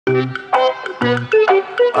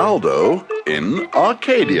Aldo in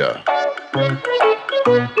Arcadia.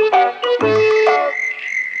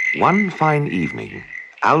 One fine evening,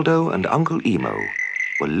 Aldo and Uncle Emo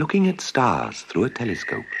were looking at stars through a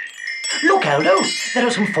telescope. Look, Aldo, there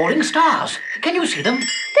are some falling stars. Can you see them?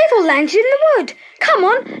 They've all landed in the wood. Come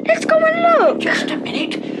on, let's go and look. Just a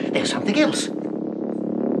minute. There's something else.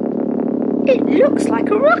 It looks like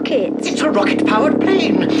a rocket. It's a rocket-powered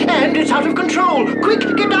plane, and it's out of control. Quick,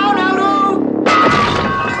 get down, Aldo!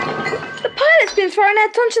 The pilot's been thrown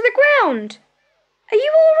out onto the ground. Are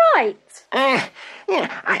you all right?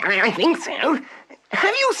 Yeah, I think so.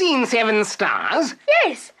 Have you seen 7 stars?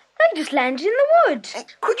 Yes, they just landed in the wood.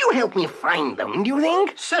 Could you help me find them, do you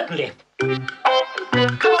think? Certainly.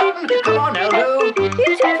 Come on, Aldo.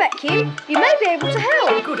 You two vacuum. You may be able to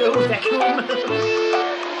help. Good old vacuum.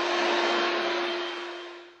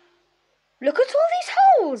 Look at all these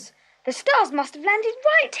holes. The stars must have landed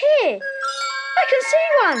right here. I can see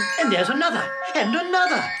one. And there's another. And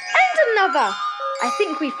another. And another. I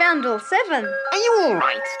think we found all 7. Are you all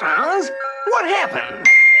right, stars? What happened?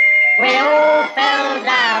 We all fell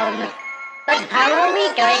down. But how are we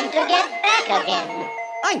going to get back again?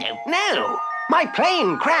 I don't know. My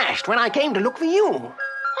plane crashed when I came to look for you.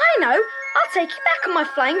 I know. I'll take you back on my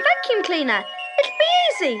flying vacuum cleaner. It'll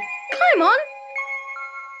be easy. Climb on.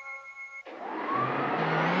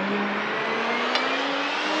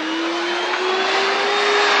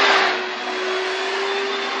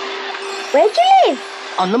 Where do you live?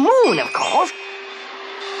 On the moon, of course.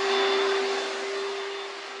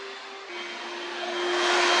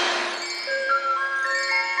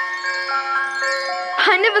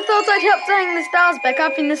 I never thought I'd help to hang the stars back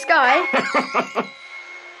up in the sky.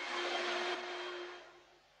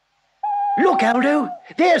 Look, Aldo.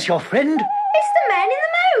 There's your friend. It's the man in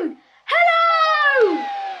the moon.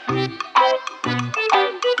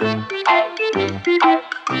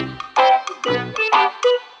 Hello!